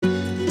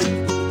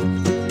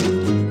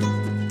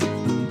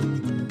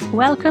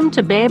Welcome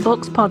to Bear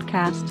Books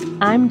Podcast.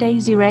 I'm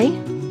Daisy Ray.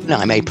 And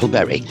I'm April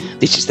Berry.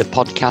 This is the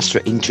podcast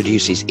that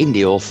introduces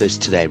indie authors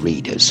to their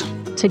readers.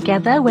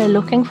 Together, we're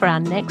looking for our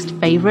next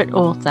favourite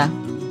author.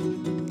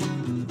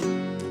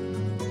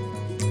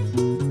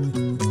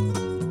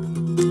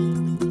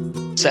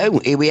 So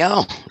here we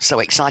are. So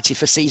excited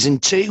for season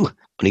 2.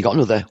 Only got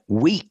another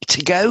week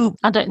to go.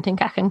 I don't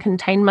think I can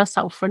contain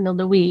myself for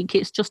another week.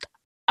 It's just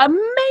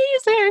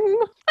amazing.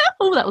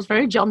 Oh, that was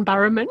very John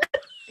Barrowman.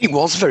 It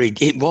was,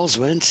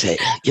 weren't it?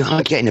 You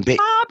are getting a bit...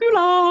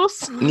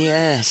 Fabulous.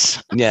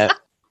 Yes, yeah.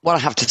 What I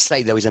have to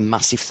say, though, is a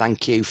massive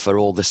thank you for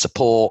all the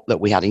support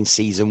that we had in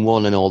season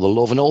 1 and all the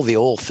love and all the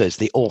authors.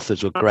 The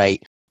authors were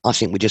great. I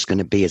think we're just going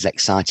to be as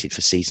excited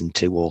for season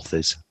 2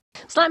 authors.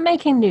 It's like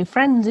making new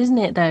friends, isn't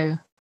it, though?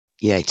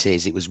 Yeah, it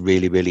is. It was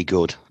really, really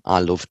good.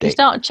 I loved it. You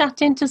start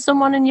chatting to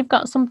someone and you've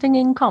got something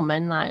in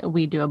common, like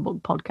we do a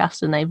book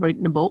podcast and they've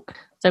written a book.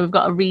 So we've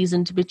got a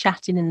reason to be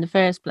chatting in the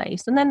first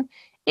place. And then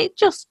it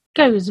just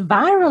goes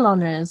viral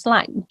on us,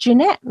 like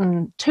Jeanette,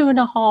 and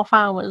 2.5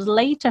 hours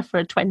later for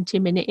a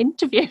 20-minute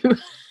interview.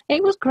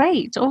 It was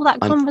great, all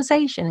that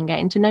conversation and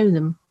getting to know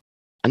them.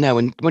 I know,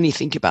 and when you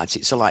think about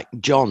it, so like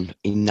John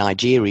in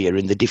Nigeria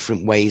and the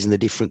different ways and the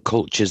different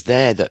cultures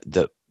there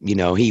that you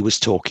know, he was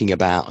talking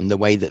about and the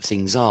way that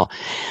things are,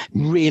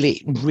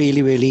 really,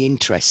 really, really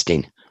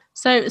interesting.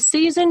 So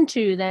season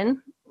 2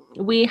 then,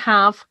 we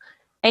have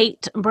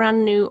 8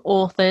 brand new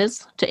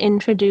authors to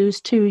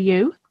introduce to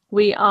you.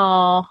 We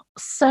are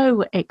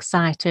so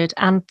excited,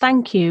 and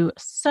thank you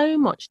so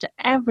much to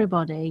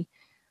everybody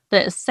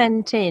that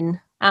sent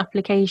in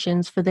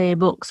applications for their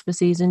books for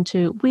season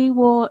 2. We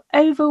were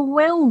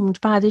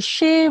overwhelmed by the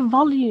sheer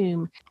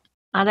volume.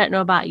 I don't know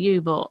about you,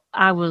 but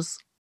I was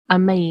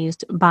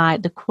amazed by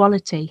the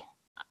quality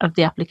of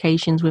the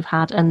applications we've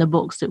had and the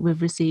books that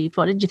we've received.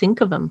 What did you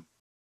think of them?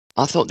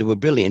 I thought they were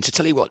brilliant. To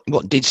tell you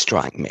what did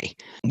strike me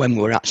when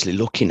we were actually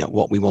looking at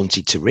what we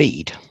wanted to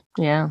read.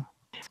 Yeah.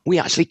 We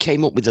actually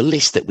came up with a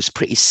list that was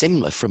pretty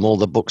similar from all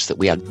the books that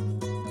we had.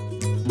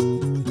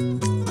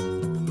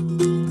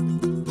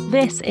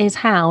 This is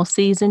how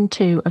season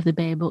 2 of the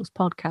Bear Books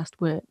podcast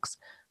works.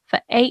 For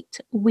 8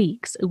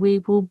 weeks, we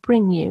will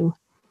bring you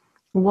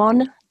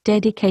one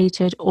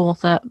dedicated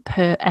author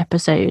per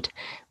episode.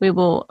 We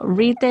will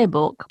read their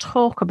book,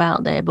 talk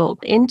about their book,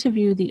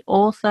 interview the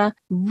author,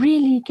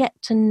 really get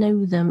to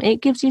know them.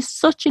 It gives you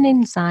such an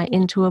insight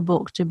into a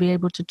book to be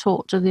able to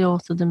talk to the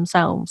author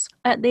themselves.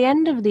 At the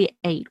end of the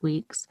 8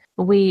 weeks,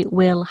 we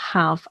will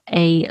have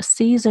a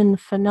season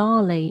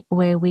finale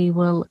where we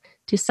will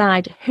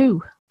decide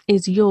who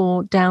is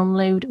your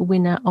download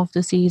winner of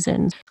the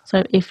season.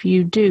 So if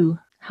you do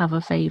have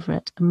a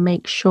favourite,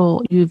 make sure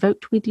you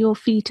vote with your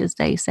feet, as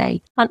they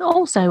say. And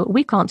also,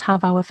 we can't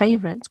have our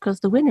favourites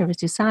because the winner is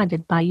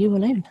decided by you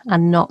alone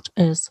and not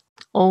us.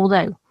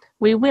 Although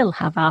we will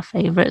have our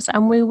favourites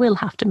and we will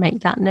have to make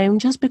that known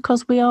just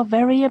because we are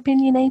very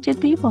opinionated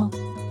people.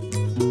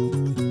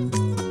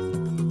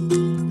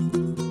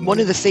 One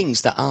of the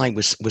things that I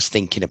was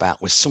thinking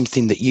about was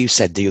something that you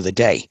said the other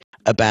day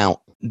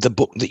about the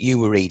book that you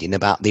were reading,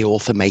 about the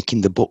author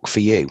making the book for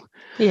you.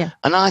 Yeah.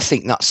 And I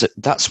think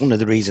that's one of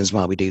the reasons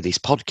why we do this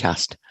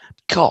podcast,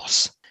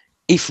 because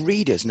if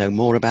readers know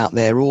more about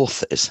their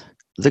authors,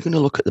 they're going to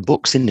look at the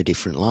books in a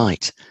different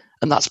light.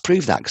 And that's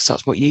proved that, because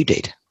that's what you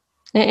did.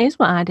 It is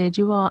what I did.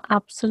 You are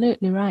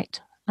absolutely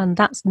right. And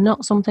that's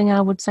not something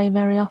I would say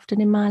very often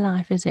in my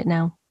life, is it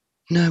now?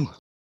 No.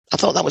 I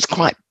thought that was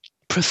quite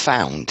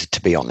profound,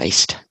 to be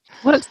honest.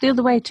 Works the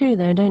other way too,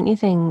 though, don't you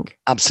think?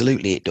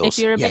 Absolutely it does.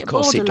 If you're a bit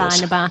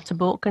borderline about a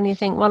book and you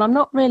think, well, I'm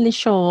not really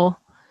sure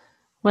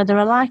whether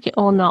I like it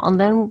or not, and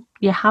then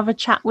you have a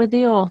chat with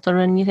the author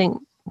and you think,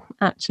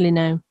 actually,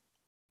 no.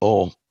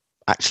 Or,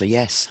 actually,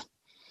 yes.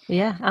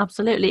 Yeah,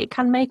 absolutely. It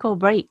can make or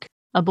break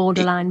a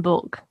borderline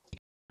book.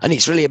 And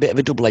it's really a bit of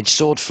a double-edged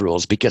sword for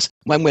us, because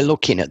when we're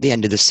looking at the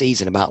end of the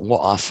season about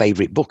what our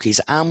favourite book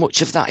is, how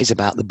much of that is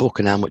about the book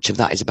and how much of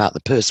that is about the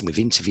person we've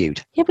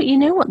interviewed. Yeah, but you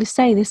know what they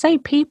say? They say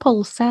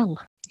people sell.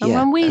 And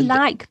when we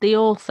like the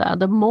author,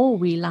 the more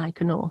we like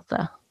an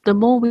author, the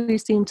more we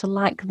seem to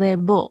like their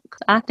book.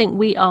 I think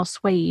we are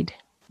swayed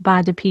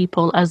by the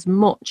people as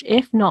much,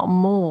 if not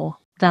more,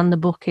 than the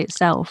book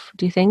itself.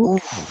 Do you think? Ooh,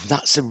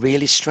 that's a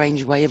really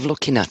strange way of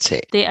looking at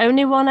it. The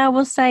only one I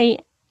will say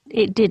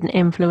it didn't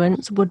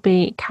influence would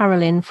be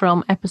Carolyn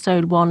from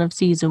episode 1 of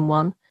season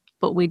 1,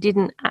 but we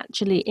didn't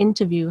actually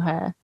interview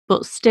her.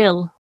 But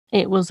still,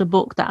 it was a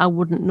book that I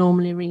wouldn't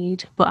normally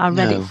read, but I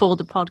read it for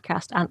the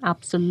podcast and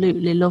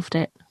absolutely loved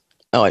it.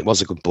 Oh, it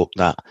was a good book,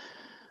 that.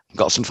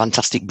 Got some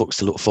fantastic books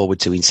to look forward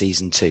to in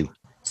season 2.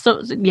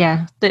 So,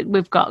 yeah,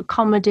 we've got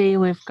comedy,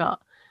 we've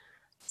got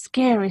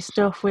scary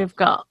stuff, we've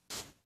got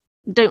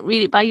don't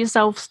read it by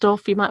yourself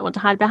stuff. You might want to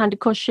hide behind a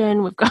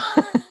cushion. We've got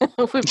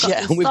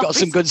we've got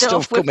some good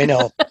stuff coming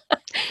up.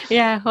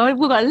 Yeah, well,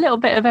 we've got a little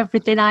bit of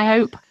everything, I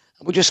hope.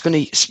 We're just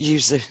going to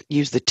use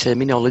the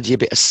terminology, a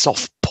bit of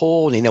soft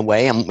porn in a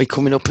way, haven't we,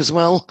 coming up as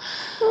well?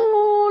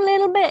 Oh, a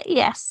little bit,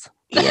 yes.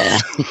 Yeah.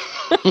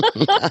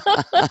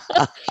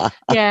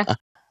 Yeah.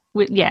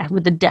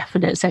 With a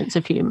definite sense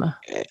of humour.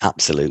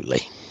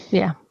 Absolutely.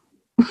 Yeah.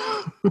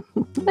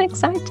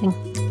 Exciting.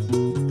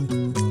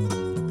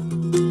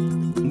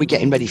 We're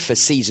getting ready for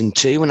season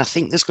 2, and I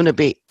think there's going to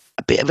be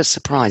a bit of a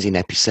surprise in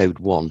episode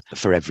 1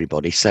 for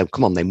everybody. So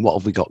come on then, what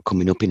have we got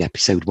coming up in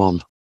episode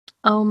 1?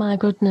 Oh my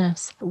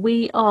goodness.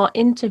 We are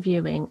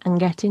interviewing and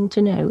getting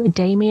to know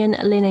Damien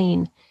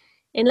Linnane.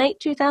 In late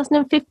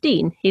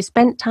 2015, he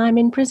spent time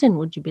in prison,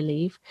 would you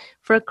believe,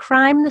 for a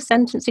crime the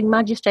sentencing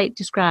magistrate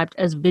described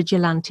as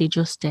vigilante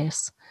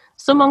justice.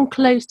 Someone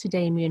close to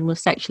Damien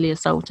was sexually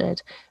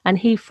assaulted, and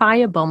he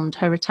firebombed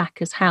her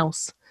attacker's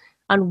house.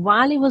 And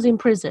while he was in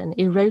prison,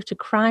 he wrote a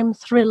crime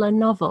thriller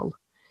novel.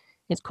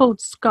 It's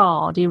called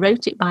Scarred. He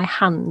wrote it by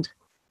hand.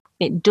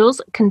 It does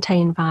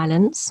contain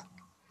violence,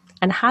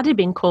 and had he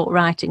been caught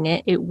writing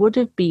it, it would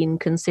have been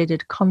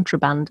considered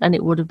contraband and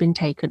it would have been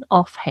taken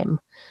off him.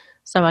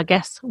 So I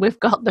guess we've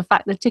got the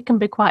fact that he can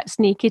be quite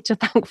sneaky to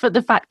thank for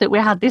the fact that we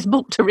had this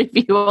book to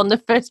review on the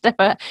first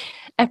ever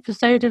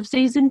episode of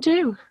season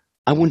 2.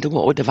 I wonder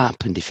what would have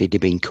happened if he'd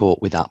have been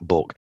caught with that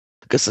book.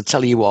 Because I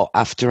tell you what,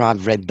 after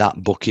I've read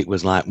that book, it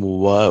was like,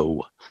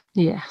 whoa.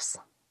 Yes.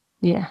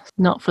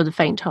 Not for the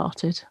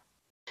faint-hearted.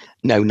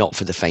 No, not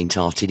for the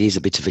faint-hearted. Here's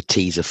a bit of a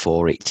teaser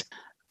for it.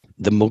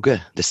 The mugger,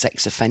 the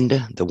sex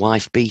offender, the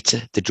wife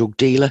beater, the drug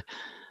dealer,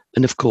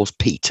 and of course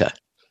Peter.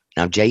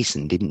 Now,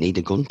 Jason didn't need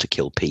a gun to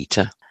kill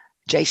Peter.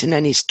 Jason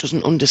Ennis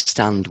doesn't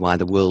understand why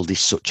the world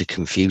is such a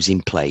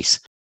confusing place,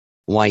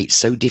 why it's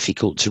so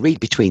difficult to read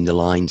between the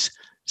lines,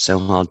 so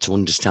hard to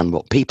understand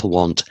what people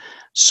want,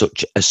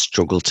 such a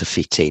struggle to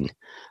fit in.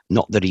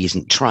 Not that he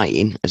isn't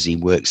trying, as he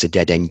works a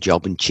dead-end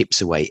job and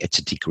chips away at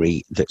a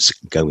degree that's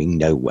going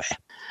nowhere.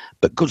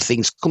 But good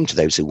things come to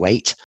those who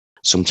wait.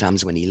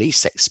 Sometimes when he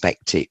least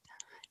expects it,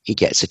 he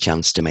gets a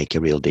chance to make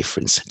a real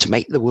difference, to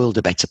make the world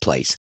a better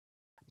place,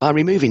 by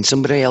removing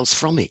somebody else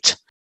from it.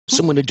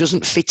 Someone who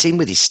doesn't fit in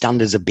with his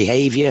standards of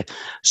behaviour,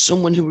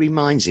 someone who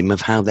reminds him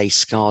of how they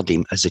scarred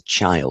him as a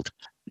child.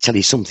 I'll tell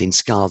you something,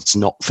 scarred's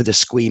not for the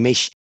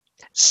squeamish.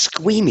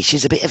 Squeamish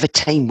is a bit of a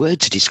tame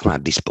word to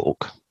describe this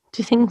book.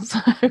 Do you think so?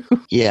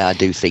 Yeah, I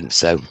do think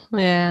so.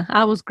 Yeah,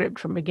 I was gripped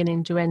from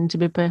beginning to end, to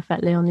be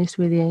perfectly honest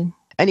with you.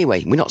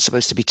 Anyway, we're not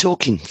supposed to be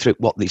talking through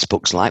what this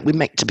book's like. We're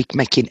meant to be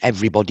making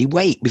everybody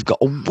wait. We've got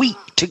a week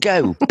to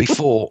go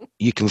before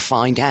you can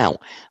find out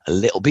a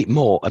little bit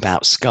more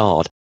about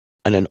Scarred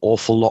and an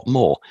awful lot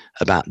more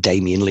about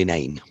Damien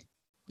Linnane.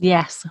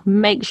 Yes,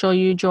 make sure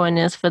you join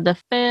us for the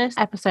first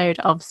episode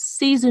of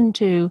season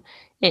 2.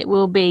 It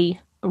will be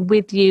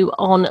with you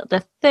on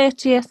the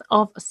 30th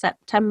of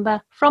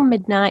September from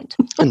midnight.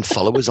 And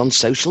follow us on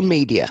social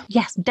media.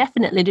 Yes,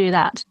 definitely do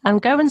that. And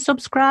go and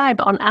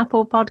subscribe on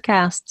Apple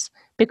Podcasts.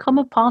 Become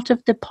a part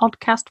of the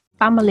podcast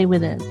family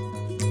with us.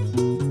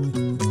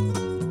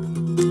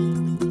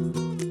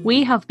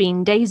 We have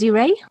been Daisy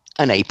Ray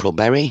and April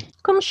Berry.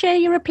 Come share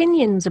your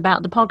opinions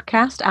about the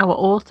podcast, our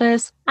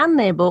authors, and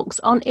their books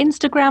on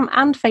Instagram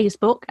and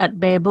Facebook at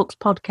Bear Books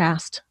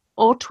Podcast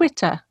or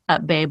Twitter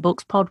at Bear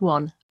Books Pod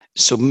 1.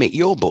 Submit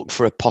your book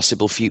for a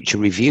possible future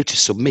review to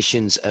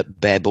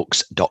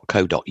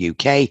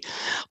submissions@bearbooks.co.uk,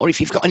 or if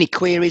you've got any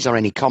queries or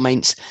any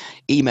comments,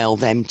 email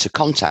them to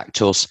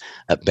contact us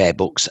at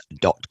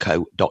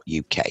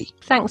bearbooks.co.uk.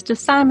 Thanks to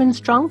Simon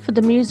Strong for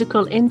the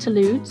musical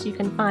interludes. You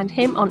can find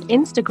him on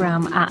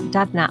Instagram at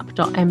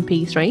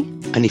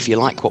dadnap.mp3. And if you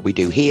like what we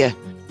do here,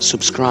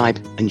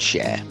 subscribe and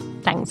share.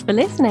 Thanks for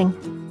listening.